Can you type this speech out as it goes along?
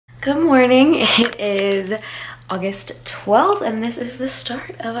Good morning. It is August 12th and this is the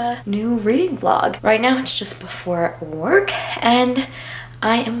start of a new reading vlog. Right now it's just before work and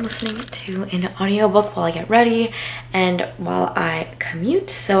I am listening to an audiobook while I get ready and while I commute.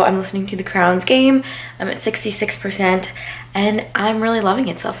 So I'm listening to The Crown's Game. I'm at 66% and I'm really loving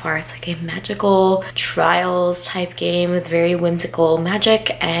it so far. It's like a magical trials type game with very whimsical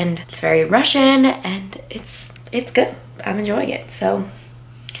magic and it's very Russian and it's good. I'm enjoying it. So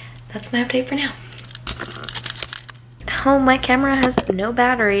that's my update for now. Oh, my camera has no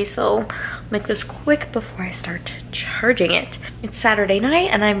battery, so I'll make this quick before I start charging it. It's Saturday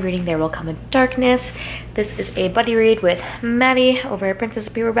night and I'm reading There Will Come a Darkness. This is a buddy read with Maddie over at Princess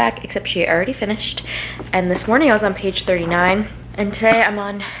Paperback, except she already finished. And this morning I was on page 39 and today I'm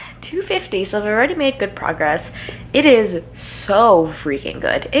on 250, so I've already made good progress. It is so freaking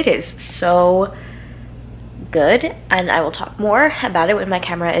good. It is so good, and I will talk more about it when my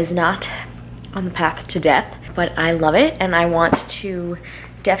camera is not on the path to death, but I love it and I want to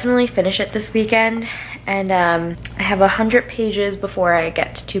definitely finish it this weekend. And I have 100 pages before I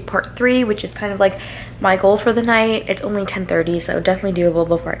get to part 3, which is kind of like my goal for the night. It's only 10:30, so definitely doable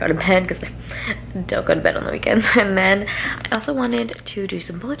before I go to bed because I don't go to bed on the weekends. And then I also wanted to do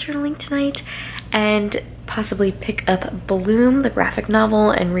some bullet journaling tonight and possibly pick up Bloom, the graphic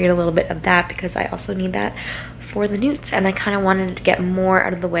novel, and read a little bit of that because I also need that for the NEWTs. And I kind of wanted to get more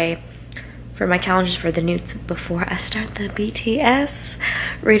out of the way for my challenges for the NEWTs before I start the BTS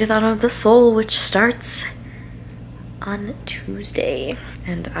Readathon of the Soul, which starts on Tuesday.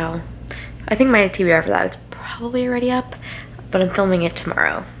 And I think my TBR for that is probably already up, but I'm filming it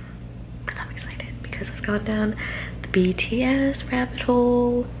tomorrow. And I'm excited because I've gone down the BTS rabbit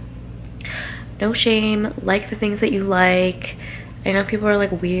hole. No shame, like the things that you like. I know people are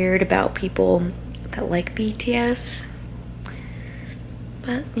like weird about people that like BTS,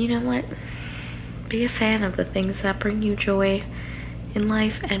 but you know what? Be a fan of the things that bring you joy in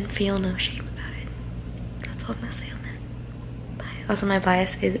life and feel no shame about it. That's all I'm gonna say on that. Bye. Also, my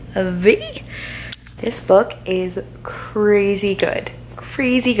bias is a V. This book is crazy good.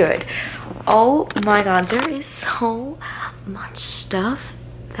 Crazy good. Oh my god, there is so much stuff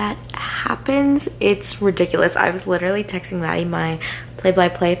that happens. It's ridiculous. I was literally texting Maddie my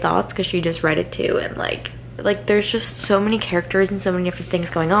play-by-play thoughts because she just read it too, and like there's just so many characters and so many different things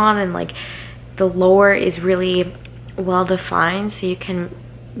going on, and like the lore is really well defined, so you can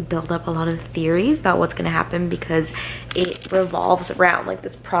build up a lot of theories about what's going to happen because it revolves around like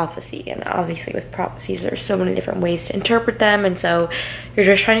this prophecy. And obviously with prophecies there's so many different ways to interpret them, and so you're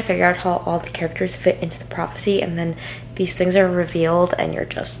just trying to figure out how all the characters fit into the prophecy, and then these things are revealed and you're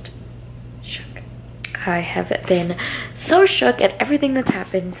just shook. I have been so shook at everything that's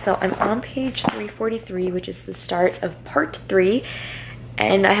happened. So I'm on page 343, which is the start of part 3.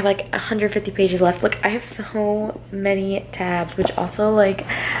 And I have like 150 pages left. Look, I have so many tabs, which also like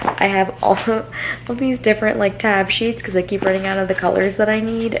I have all of these different like tab sheets because I keep running out of the colors that I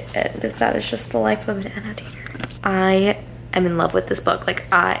need. And that is just the life of an annotator. I am in love with this book. Like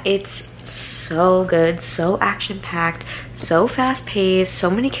it's so good, so action-packed, so fast-paced, so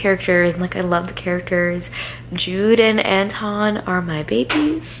many characters, and like I love the characters. Jude and Anton are my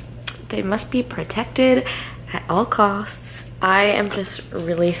babies. They must be protected at all costs. I am just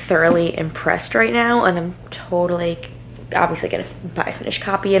really thoroughly impressed right now, and I'm totally obviously gonna buy a finished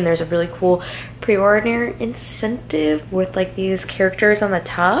copy. And there's a really cool pre-order incentive with like these characters on the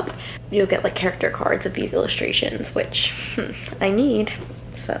top. You'll get like character cards of these illustrations, which I need.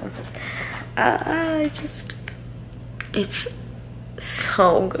 So it's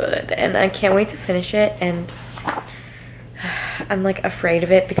so good and I can't wait to finish it. And I'm like afraid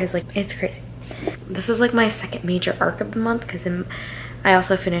of it because like it's crazy. This is like my second major arc of the month because I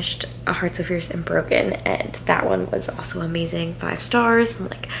also finished A Heart So Fierce and Broken, and that one was also amazing. 5 stars. And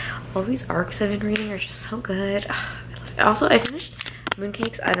like all these arcs I've been reading are just so good. Also, I finished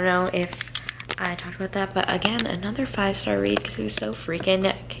Mooncakes. I don't know if I talked about that, but again, another 5-star read because it was so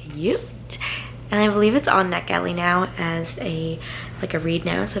freaking cute. And I believe it's on NetGalley now as a read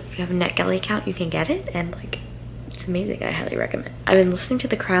now. So if you have a NetGalley account, you can get it, and like it's amazing. I highly recommend. I've been listening to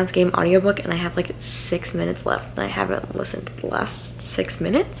The Crown's Game audiobook and I have like 6 minutes left and I haven't listened to the last 6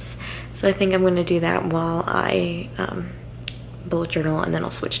 minutes. So I think I'm gonna do that while I bullet journal, and then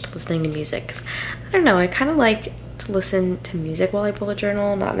I'll switch to listening to music. 'Cause I don't know, I kind of like to listen to music while I bullet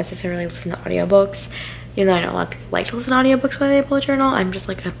journal, not necessarily listen to audiobooks. Even though I know a lot of people like to listen to audiobooks while they bullet journal, I'm just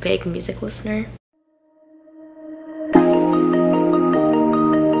like a big music listener.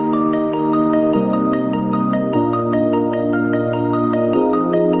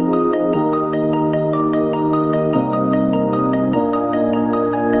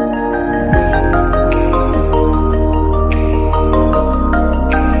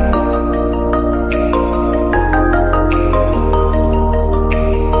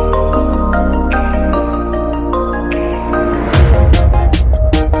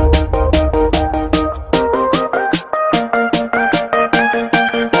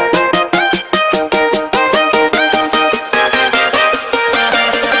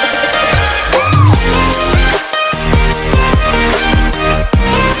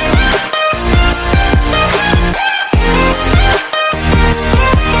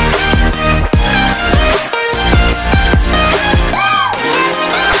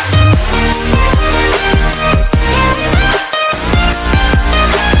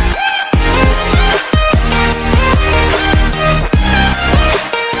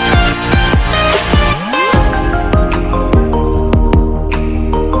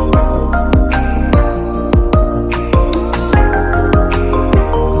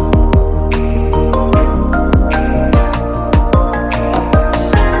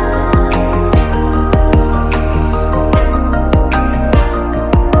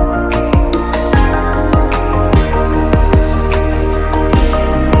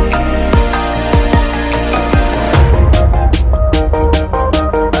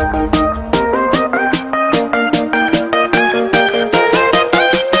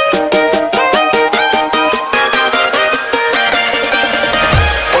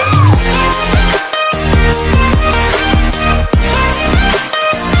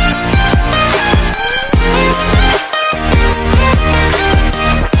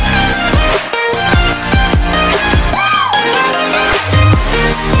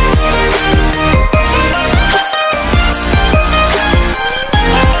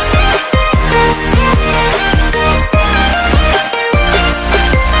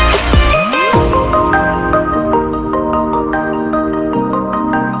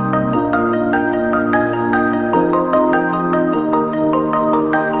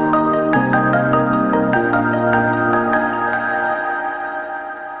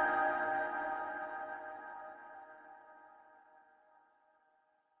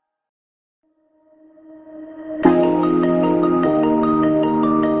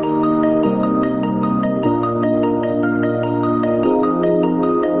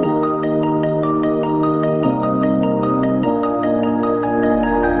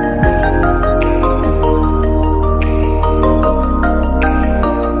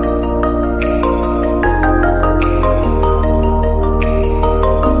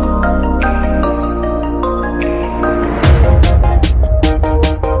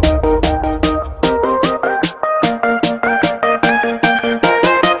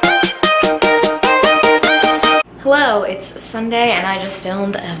 Sunday and I just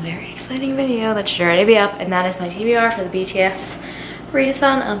filmed a very exciting video that should already be up, and that is my TBR for the BTS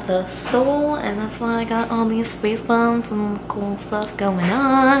readathon of the Soul, and that's why I got all these space buns and cool stuff going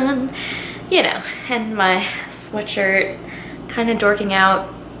on, you know, and my sweatshirt kind of dorking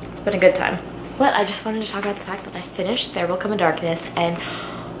out. It's been a good time. But I just wanted to talk about the fact that I finished There Will Come a Darkness, and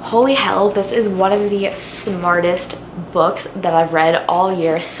holy hell, this is one of the smartest books that I've read all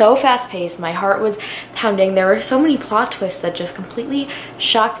year. So fast-paced, my heart was pounding. There were so many plot twists that just completely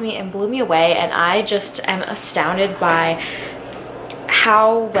shocked me and blew me away, and I just am astounded by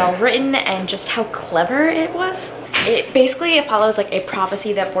how well written and just how clever it was. It follows like a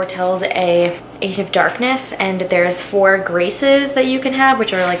prophecy that foretells a age of darkness, and there's 4 graces that you can have,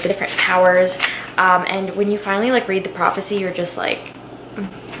 which are like the different powers, and when you finally like read the prophecy, you're just like,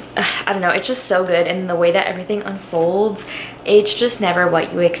 I don't know, it's just so good, and the way that everything unfolds, it's just never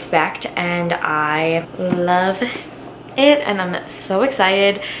what you expect, and I love it, and I'm so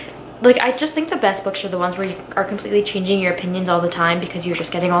excited. Like, I just think the best books are the ones where you are completely changing your opinions all the time because you're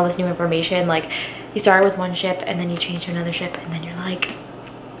just getting all this new information. Like, you start with one ship and then you change to another ship and then you're like,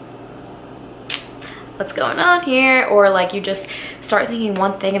 what's going on here? Or like, you just start thinking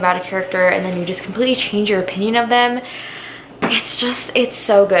one thing about a character and then you just completely change your opinion of them. It's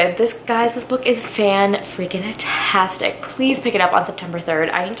so good. This book is fan-freaking-tastic. Please pick it up on September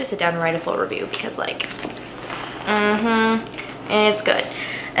 3rd. I need to sit down and write a full review because like, it's good.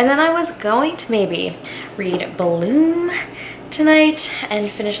 And then I was going to maybe read Bloom tonight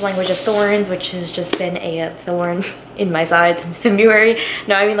and finish Language of Thorns, which has just been a thorn in my side since February.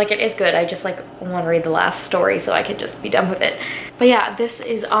 No, I mean, like, it is good. I just like want to read the last story so I can just be done with it. But yeah, this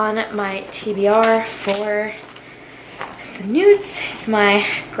is on my TBR for the NEWTs. It's my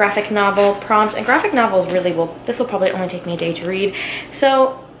graphic novel prompt, and graphic novels really will, this will probably only take me a day to read.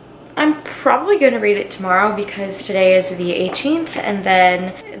 So I'm probably going to read it tomorrow because today is the 18th, and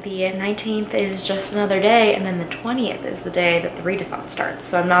then the 19th is just another day, and then the 20th is the day that the readathon starts.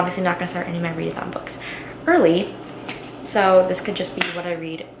 So I'm obviously not going to start any of my readathon books early. So this could just be what I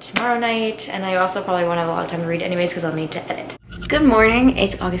read tomorrow night, and I also probably won't have a lot of time to read anyways because I'll need to edit. Good morning,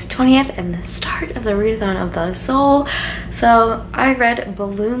 it's August 20th and the start of the readathon of the Soul. So I read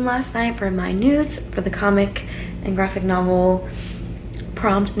Bloom last night for my NEWTs for the comic and graphic novel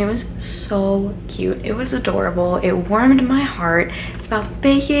prompt, and it was so cute. It was adorable. It warmed my heart. It's about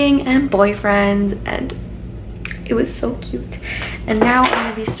baking and boyfriends, and it was so cute. And now I'm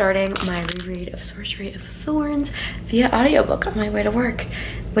gonna be starting my reread of Sorcery of Thorns via audiobook on my way to work,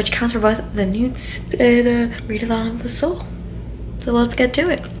 which counts for both the NEWTs and readathon of the Soul. So let's get to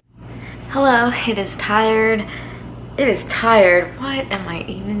it. Hello, it is tired. It is tired. What am I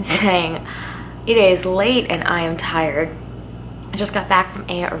even saying? It is late and I am tired. I just got back from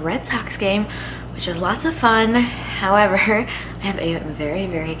a Red Sox game, which was lots of fun. However, I have a very,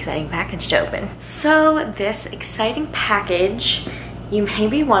 very exciting package to open. So this exciting package, you may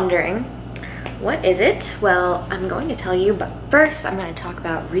be wondering, what is it? Well, I'm going to tell you, but first I'm going to talk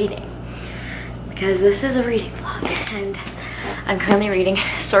about reading, because this is a reading vlog, and I'm currently reading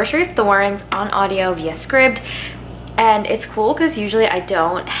Sorcery of Thorns on audio via Scribd. And it's cool because usually I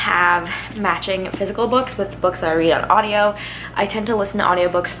don't have matching physical books with books that I read on audio. I tend to listen to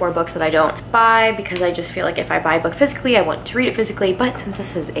audiobooks for books that I don't buy because I just feel like if I buy a book physically, I want to read it physically. But since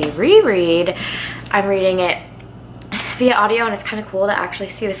this is a reread, I'm reading it via audio, and it's kind of cool to actually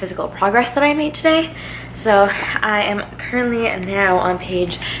see the physical progress that I made today. So I am currently now on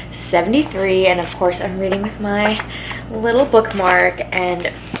page 73, and of course I'm reading with my little bookmark,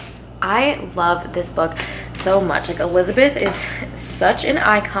 and I love this book so much. Like, Elizabeth is such an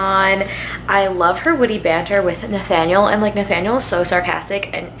icon. I love her witty banter with Nathaniel, and like, Nathaniel is so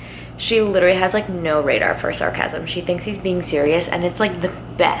sarcastic, and she literally has like no radar for sarcasm. She thinks he's being serious, and it's like the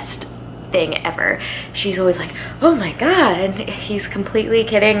best thing ever. She's always like, oh my god, and he's completely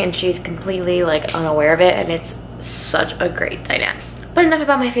kidding and she's completely like unaware of it, and it's such a great dynamic. But enough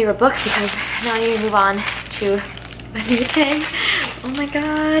about my favorite books, because now I need to move on to a new thing. Oh my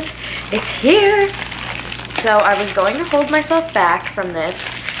god, it's here. So I was going to hold myself back from this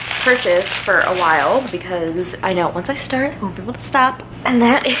purchase for a while because I know once I start, I won't be able to stop. And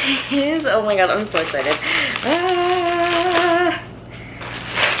that is, oh my god, I'm so excited. Ah.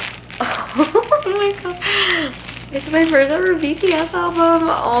 Oh my god. It's my first ever BTS album.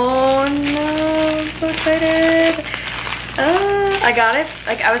 Oh no, I'm so excited. I got it.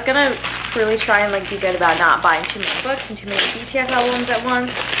 Like, I was gonna really try and like be good about not buying too many books and too many BTS albums at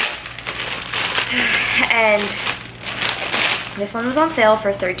once. And this one was on sale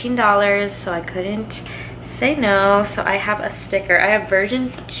for $13, so I couldn't say no. So I have a sticker. I have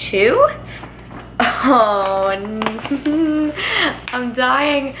version 2. Oh, I'm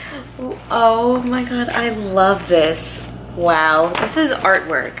dying. Oh my god, I love this. Wow, this is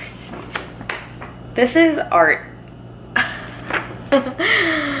artwork. This is art.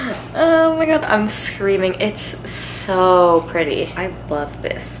 Oh my god, I'm screaming. It's so pretty. I love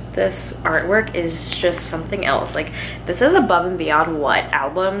this. This artwork is just something else. Like, this is above and beyond what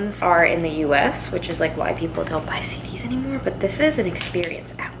albums are in the US, which is like why people don't buy CDs anymore, but this is an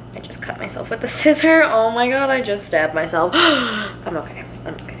experience. Ow, I just cut myself with the scissor. Oh my god, I just stabbed myself. I'm okay.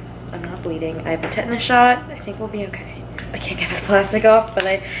 I'm okay. I'm not bleeding. I have a tetanus shot. I think we'll be okay. I can't get this plastic off, but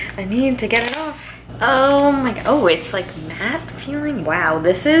I need to get it off. Oh my god. Oh, it's like matte feeling. Wow,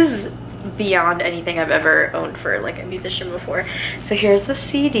 this is beyond anything I've ever owned for like a musician before. So here's the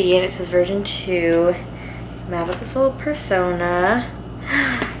CD and it says version 2. Map of the Soul Persona.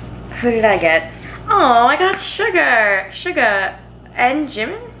 Who did I get? Oh, I got Sugar and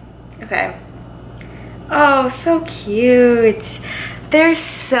Jimin? Okay. Oh, so cute. They're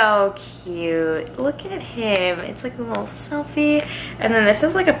so cute. Look at him. It's like a little selfie. And then this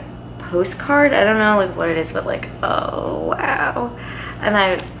is like a postcard. I don't know like what it is, but like, oh wow.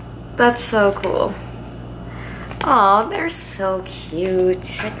 And that's so cool. Oh, they're so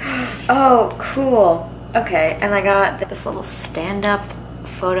cute. Oh, cool. Okay, and I got this little stand-up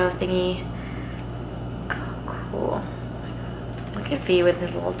photo thingy. Oh, cool. Look at V with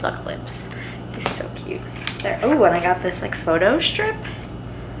his little duck lips. He's so cute. There. Oh, and I got this like photo strip.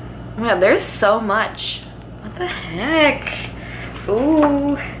 Oh my god, there's so much. What the heck?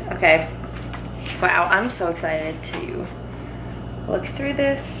 Ooh. Okay. Wow, I'm so excited to look through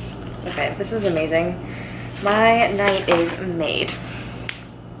this. Okay, this is amazing. My night is made.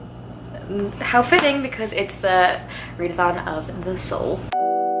 How fitting, because it's the readathon of the soul.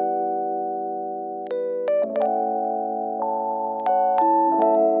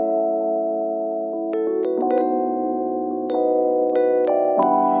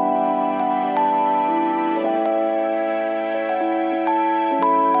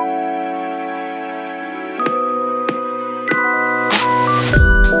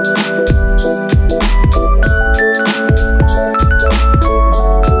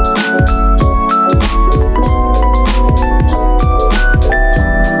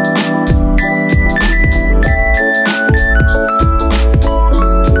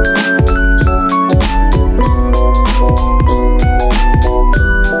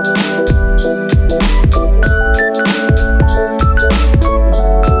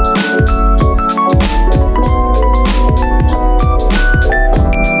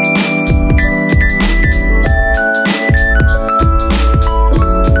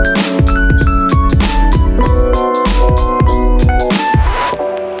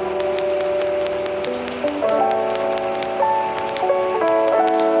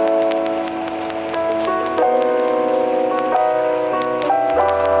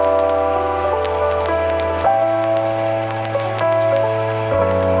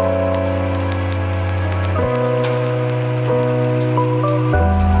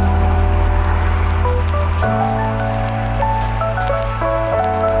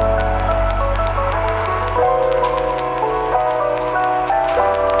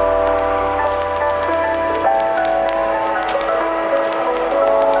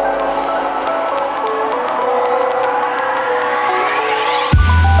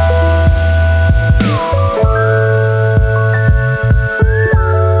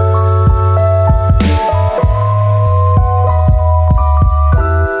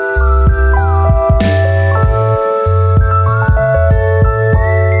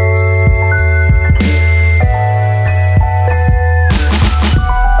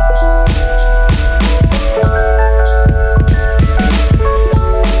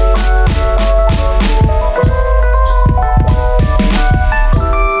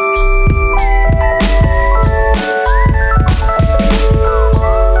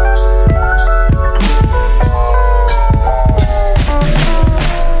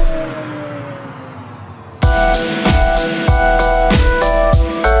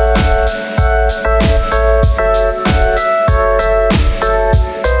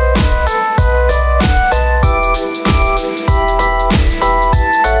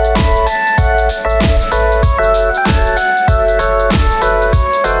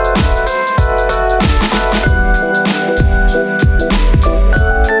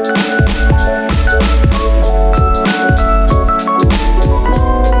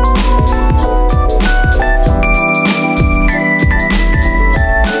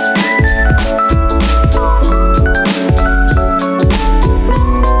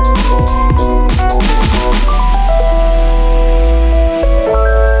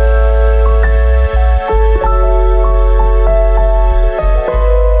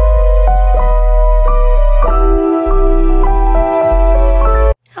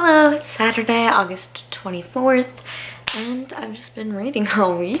 Saturday, August 24th, and I've just been reading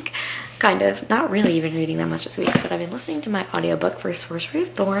all week. Kind of, not really even reading that much this week, but I've been listening to my audiobook for Sorcery of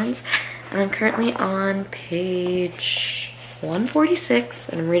Thorns, and I'm currently on page 146,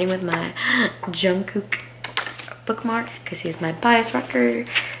 and I'm reading with my Jungkook bookmark because he's my bias wrecker.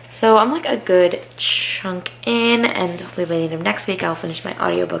 So I'm like a good chunk in, and hopefully by the end of next week I'll finish my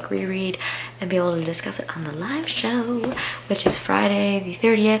audiobook reread and be able to discuss it on the live show, which is Friday the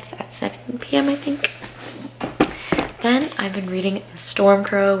 30th at 7 p.m. I think. Then I've been reading The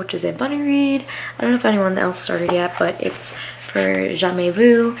Stormcrow, which is a bunny read. I don't know if anyone else started yet, but it's for Jamais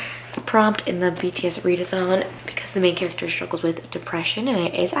Vu prompt in the BTS readathon because the main character struggles with depression, and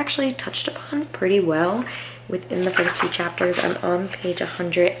it is actually touched upon pretty well within the first few chapters. I'm on page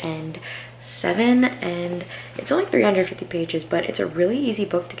 107, and it's only 350 pages, but it's a really easy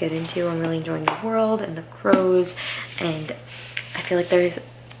book to get into. I'm really enjoying the world and the crows, and I feel like there's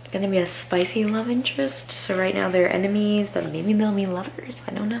gonna be a spicy love interest. So right now they're enemies, but maybe they'll be lovers.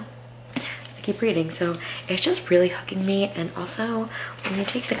 I don't know. I keep reading, so it's just really hooking me. And also, when you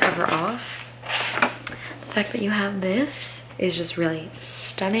take the cover off, the fact that you have this is just really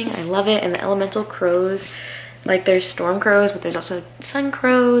stunning. I love it. And the elemental crows, like there's storm crows, but there's also sun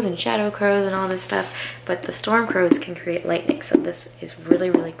crows and shadow crows and all this stuff. But the storm crows can create lightning, so this is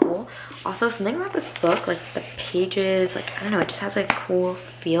really, really cool. Also, something about this book, like the pages, like I don't know, it just has a cool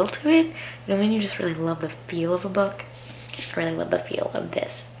feel to it. You know when you just really love the feel of a book? I really love the feel of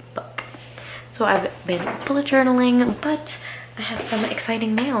this book. So I've been bullet journaling, but I have some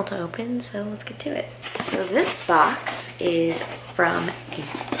exciting mail to open, so let's get to it. So this box is from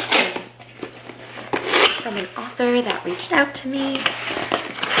an author that reached out to me.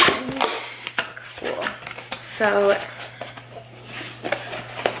 Cool. So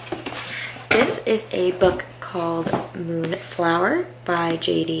this is a book called Moonflower by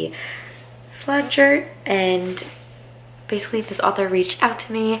J.D. Sladgert, and basically this author reached out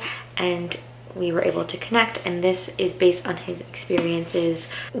to me and we were able to connect, and this is based on his experiences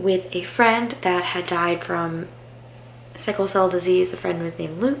with a friend that had died from sickle cell disease. The friend was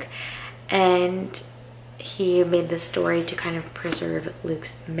named Luke, and he made this story to kind of preserve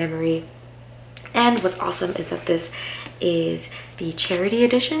Luke's memory. And what's awesome is that this is the charity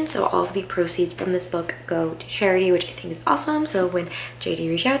edition, so all of the proceeds from this book go to charity, which I think is awesome. So when JD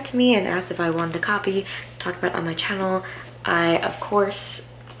reached out to me and asked if I wanted a copy to talk about on my channel, I of course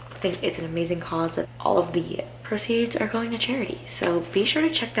think it's an amazing cause that all of the proceeds are going to charity. So be sure to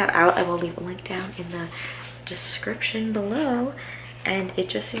check that out. I will leave a link down in the description below, and it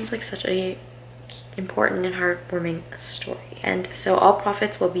just seems like such a important and heartwarming story. And so all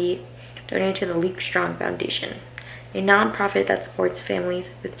profits will be donated to the Luke Strong Foundation, a non-profit that supports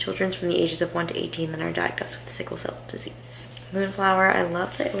families with children from the ages of 1 to 18 that are diagnosed with sickle cell disease. Moonflower, I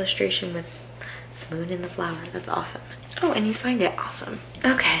love the illustration with the moon in the flower. That's awesome. Oh, and he signed it. Awesome.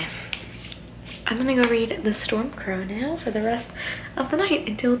 Okay, I'm gonna go read The Stormcrow now for the rest of the night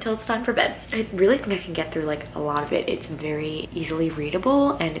until it's time for bed. I really think I can get through like a lot of it. It's very easily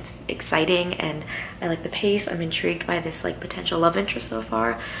readable and it's exciting, and I like the pace. I'm intrigued by this like potential love interest so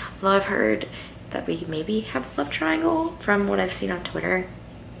far, although I've heard that we maybe have a love triangle from what I've seen on Twitter,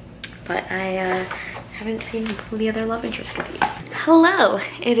 but I haven't seen who the other love interest could be. Hello,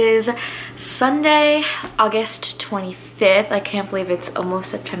 it is Sunday, August 25th. I can't believe it's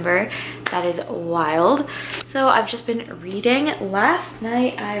almost September. That is wild. So I've just been reading. Last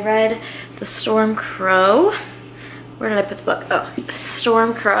night I read The Stormcrow. Where did I put the book? Oh, The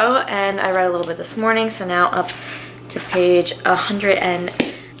Stormcrow, and I read a little bit this morning, so now up to page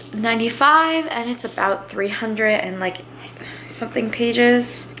 195, and it's about 300 and like something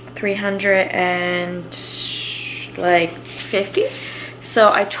pages. 350.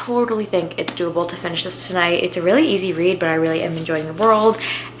 So I totally think it's doable to finish this tonight. It's a really easy read, but I really am enjoying the world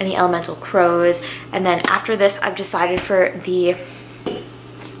and the elemental crows. And then after this, I've decided for the,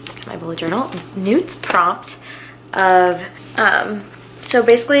 my bullet journal, NEWTs prompt of, so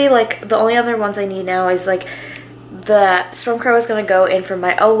basically like the only other ones I need now is like the Stormcrow is going to go in for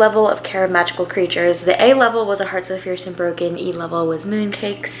my O level of Care of Magical Creatures. The A level was A Heart So Fierce and Broken. E level was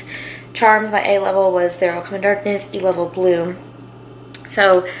Mooncakes. Charms, my A level was There Will Come a Darkness. E level Bloom.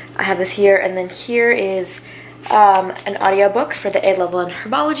 So I have this here, and then here is an audiobook for the A level in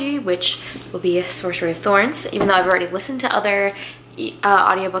Herbology, which will be Sorcery of Thorns, even though I've already listened to other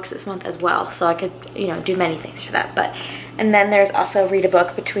audiobooks this month as well, so I could, you know, do many things for that. But and then there's also read a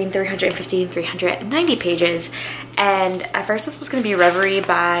book between 350 and 390 pages, and at first this was going to be Reverie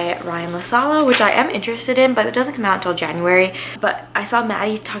by Ryan Lasalo, which I am interested in, but it doesn't come out until January. But I saw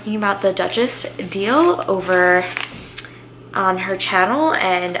Maddie talking about the Duchess deal over on her channel,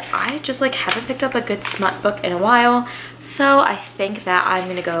 and I just like haven't picked up a good smut book in a while, so I think that I'm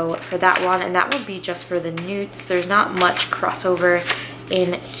gonna go for that one, and that will be just for the NEWTs. There's not much crossover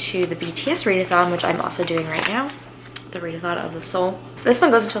into the BTS readathon, which I'm also doing right now, the readathon of the soul. This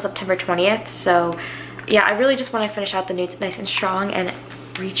one goes until September 20th, so yeah, I really just want to finish out the NEWTs nice and strong and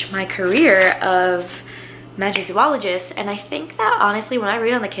reach my career of magic zoologist. And I think that honestly, when I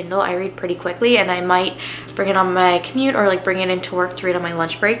read on the Kindle, I read pretty quickly, and I might bring it on my commute or like bring it into work to read on my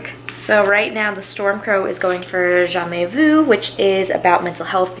lunch break. So right now the Stormcrow is going for Jamais Vu, which is about mental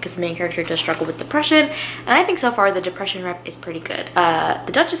health because the main character does struggle with depression, and I think so far the depression rep is pretty good.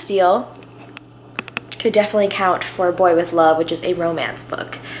 The Duchess deal could definitely count for Boy with Love, which is a romance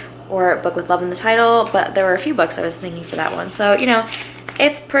book, or Book with Love in the title, but there were a few books I was thinking for that one. So, you know,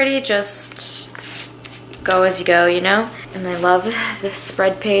 it's pretty just go as you go, you know? And I love this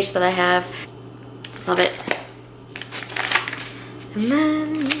spread page that I have. Love it. And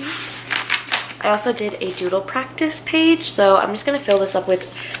then I also did a doodle practice page, so I'm just gonna fill this up with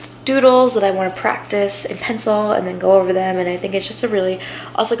doodles that I want to practice in pencil and then go over them. And I think it's just a really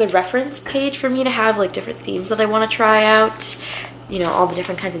also good reference page for me to have like different themes that I want to try out, you know, all the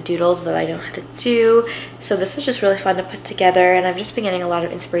different kinds of doodles that I know how to do. So this was just really fun to put together, and I've just been getting a lot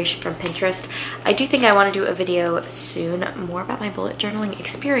of inspiration from Pinterest. I do think I want to do a video soon more about my bullet journaling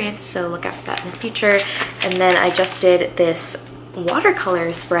experience, so look out for that in the future. And then I just did this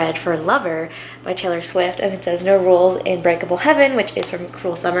watercolor spread for Lover by Taylor Swift, and it says no rules in Breakable Heaven, which is from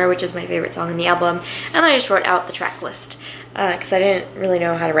Cruel Summer, which is my favorite song in the album. And I just wrote out the track list because I didn't really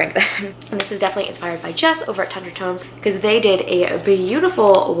know how to rank them. And this is definitely inspired by Jess over at Tundra Tomes, because they did a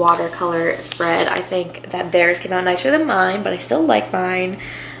beautiful watercolor spread. I think that theirs came out nicer than mine, but I still like mine,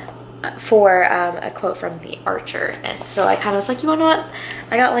 for a quote from The Archer. And so I kind of was like, you know what,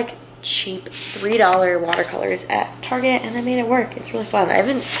 I got like cheap $3 watercolors at Target, and I made it work. It's really fun. I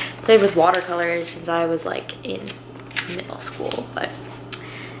haven't played with watercolors since I was like in middle school, but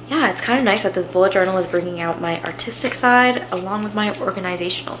yeah, it's kind of nice that this bullet journal is bringing out my artistic side along with my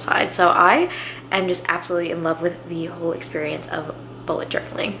organizational side. So I am just absolutely in love with the whole experience of bullet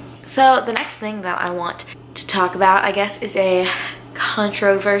journaling. So the next thing that I want to talk about, I guess, is a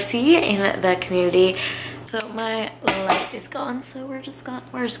controversy in the community. So my light is gone, so we're just gonna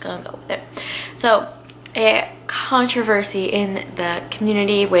go with it. So a controversy in the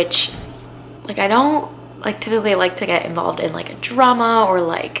community, which like I don't like typically like to get involved in like a drama or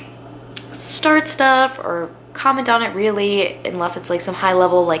like start stuff or comment on it really, unless it's like some high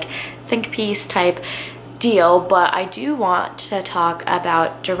level like think piece type deal. But I do want to talk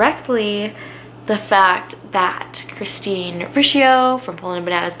about directly the fact that Christine Riccio from Pulling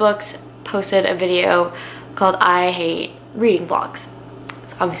Bananas Books posted a video called I Hate Reading Blogs.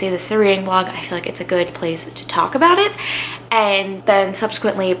 So obviously this is a reading blog. I feel like it's a good place to talk about it. And then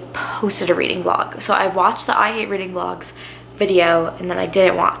subsequently posted a reading blog. So I watched the I Hate Reading Blogs video, and then I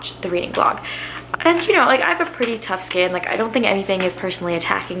didn't watch the reading blog. And you know, like I have a pretty tough skin. Like I don't think anything is personally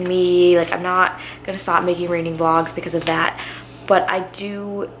attacking me. Like I'm not gonna stop making reading blogs because of that. But I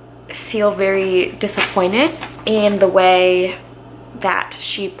do feel very disappointed in the way that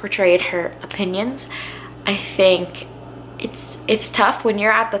she portrayed her opinions. I think it's tough when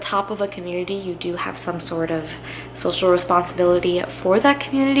you're at the top of a community. You do have some sort of social responsibility for that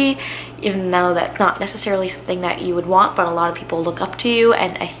community, even though that's not necessarily something that you would want, but a lot of people look up to you.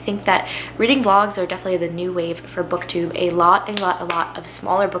 And I think that reading vlogs are definitely the new wave for booktube. A lot of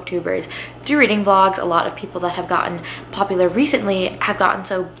smaller booktubers do reading vlogs. A lot of people that have gotten popular recently have gotten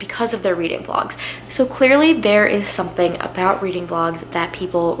so because of their reading vlogs. So clearly there is something about reading vlogs that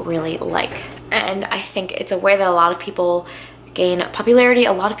people really like. And I think it's a way that a lot of people gain popularity.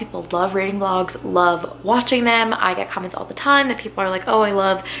 A lot of people love reading vlogs, love watching them. I get comments all the time that people are like, oh, I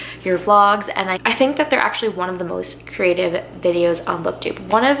love your vlogs. And I think that they're actually one of the most creative videos on BookTube.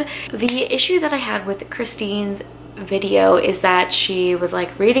 One of the issues that I had with Christine's video is that she was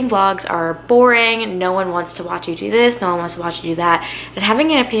like, reading vlogs are boring, no one wants to watch you do this, no one wants to watch you do that. And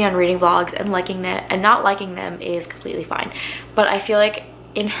having an opinion on reading vlogs and liking them and not liking them is completely fine. But I feel like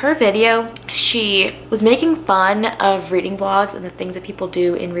in her video, she was making fun of reading vlogs and the things that people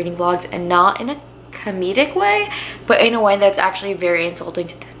do in reading vlogs, and not in a comedic way, but in a way that's actually very insulting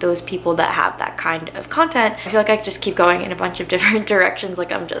to those people that have that kind of content. I feel like I could just keep going in a bunch of different directions,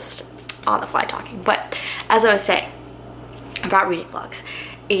 like I'm just on the fly talking. But as I was saying about reading vlogs,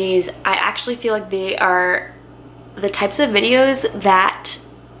 is I actually feel like they are the types of videos that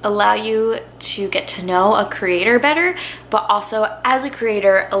allow you to get to know a creator better, but also as a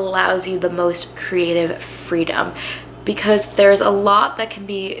creator allows you the most creative freedom. because there's a lot that can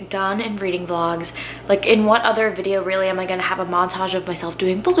be done in reading vlogs. Like, in what other video really am I gonna have a montage of myself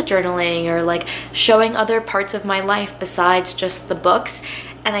doing bullet journaling or like showing other parts of my life besides just the books?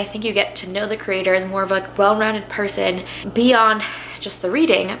 And I think you get to know the creator as more of a well-rounded person beyond just the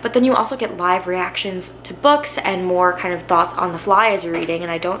reading, but then you also get live reactions to books and more kind of thoughts on the fly as you're reading,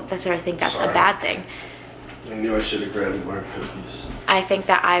 and I don't necessarily think that's a bad thing. I knew I should have grabbed more cookies. I think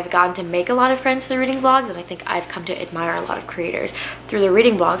that I've gotten to make a lot of friends through reading vlogs, and I think I've come to admire a lot of creators through their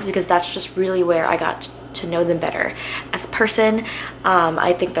reading vlogs, because that's just really where I got to know them better as a person.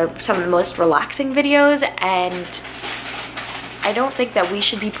 I think they're some of the most relaxing videos, and I don't think that we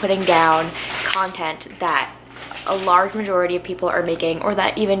should be putting down content that a large majority of people are making, or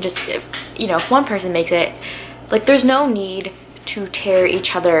that even just, if one person makes it, like, there's no need to tear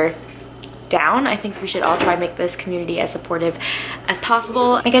each other down. I think we should all try and make this community as supportive as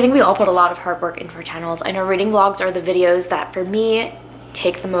possible. Like, I think we all put a lot of hard work into our channels. I know reading vlogs are the videos that for me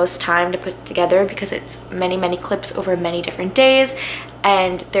take the most time to put together, because it's many clips over many different days,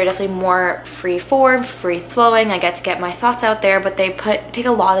 and they're definitely more free form, free flowing. I get to get my thoughts out there, but they take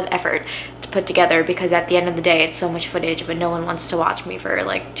a lot of effort to put together, because at the end of the day it's so much footage, but no one wants to watch me for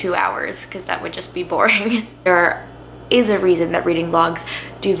like 2 hours, because that would just be boring. There is a reason that reading vlogs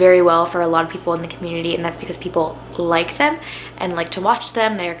do very well for a lot of people in the community, and that's because people like them and like to watch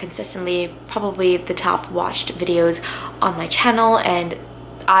them. They are consistently probably the top watched videos on my channel, and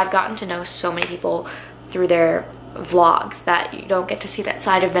I've gotten to know so many people through their vlogs that you don't get to see that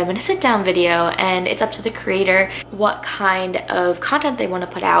side of them in a sit-down video, and it's up to the creator what kind of content they want to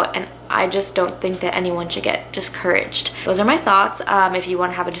put out, and I just don't think that anyone should get discouraged. Those are my thoughts. If you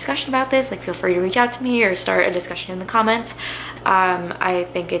want to have a discussion about this, like, feel free to reach out to me or start a discussion in the comments. I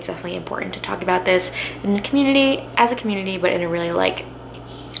think it's definitely important to talk about this in the community, as a community, but in a really like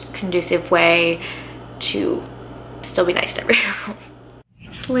conducive way to still be nice to everyone.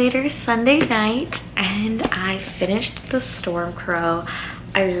 It's later Sunday night, and I finished The Storm Crow.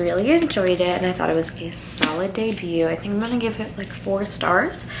 I really enjoyed it, and I thought it was a solid debut. I think I'm gonna give it like 4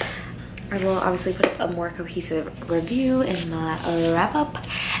 stars. I will obviously put a more cohesive review in my wrap-up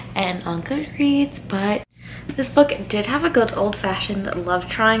and on Goodreads, but this book did have a good old-fashioned love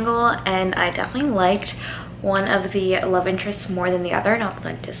triangle, and I definitely liked one of the love interests more than the other. Not that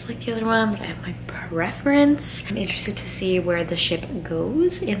I dislike the other one, but I have my preference. I'm interested to see where the ship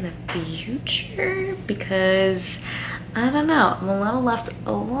goes in the future, because I don't know, I'm left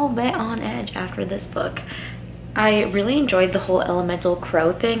a little bit on edge after this book. I really enjoyed the whole elemental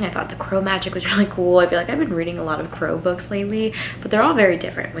crow thing. I thought the crow magic was really cool. I feel like I've been reading a lot of crow books lately, but they're all very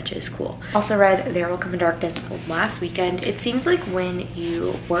different, which is cool. Also read There Will Come a Darkness last weekend. It seems like when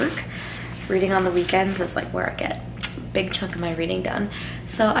you work, reading on the weekends is like where I get a big chunk of my reading done.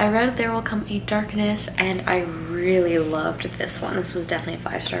 So I read There Will Come a Darkness, and I really loved this one. This was definitely a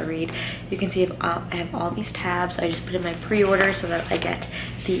 5-star read. You can see I have all these tabs. I just put in my pre-order so that I get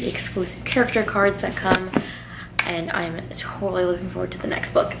the exclusive character cards that come, and I'm totally looking forward to the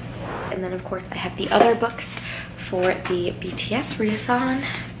next book. And then of course I have the other books for the BTS readathon,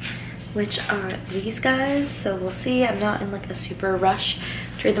 which are these guys. So we'll see. I'm not in like a super rush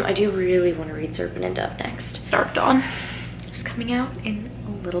to read them. I do really want to read Serpent and Dove next. Dark Dawn is coming out in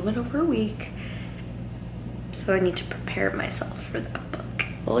a little bit over a week, so I need to prepare myself for that book.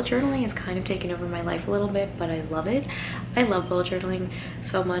 Bullet journaling has kind of taken over my life a little bit, but I love it. I love bullet journaling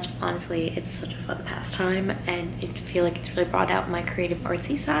so much. Honestly, it's such a fun pastime, and I feel like it's really brought out my creative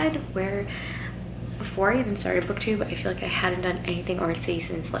artsy side, where before I even started BookTube, I feel like I hadn't done anything artsy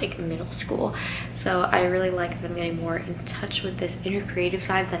since like middle school. So I really like that I'm getting more in touch with this inner creative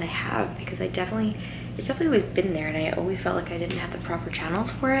side than I have, because it's definitely always been there, and I always felt like I didn't have the proper channels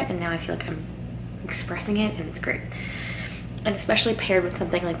for it, and now I feel like I'm expressing it, and it's great. And especially paired with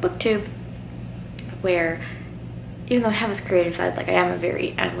something like BookTube, where even though I have this creative side, like I am a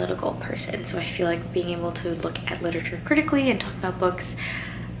very analytical person, so I feel like being able to look at literature critically and talk about books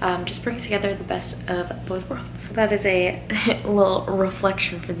just brings together the best of both worlds. So that is a little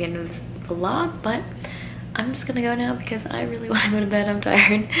reflection for the end of this vlog, but I'm just gonna go now because I really want to go to bed. I'm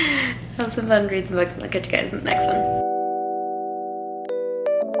tired. Have some fun, read some books, and I'll catch you guys in the next one.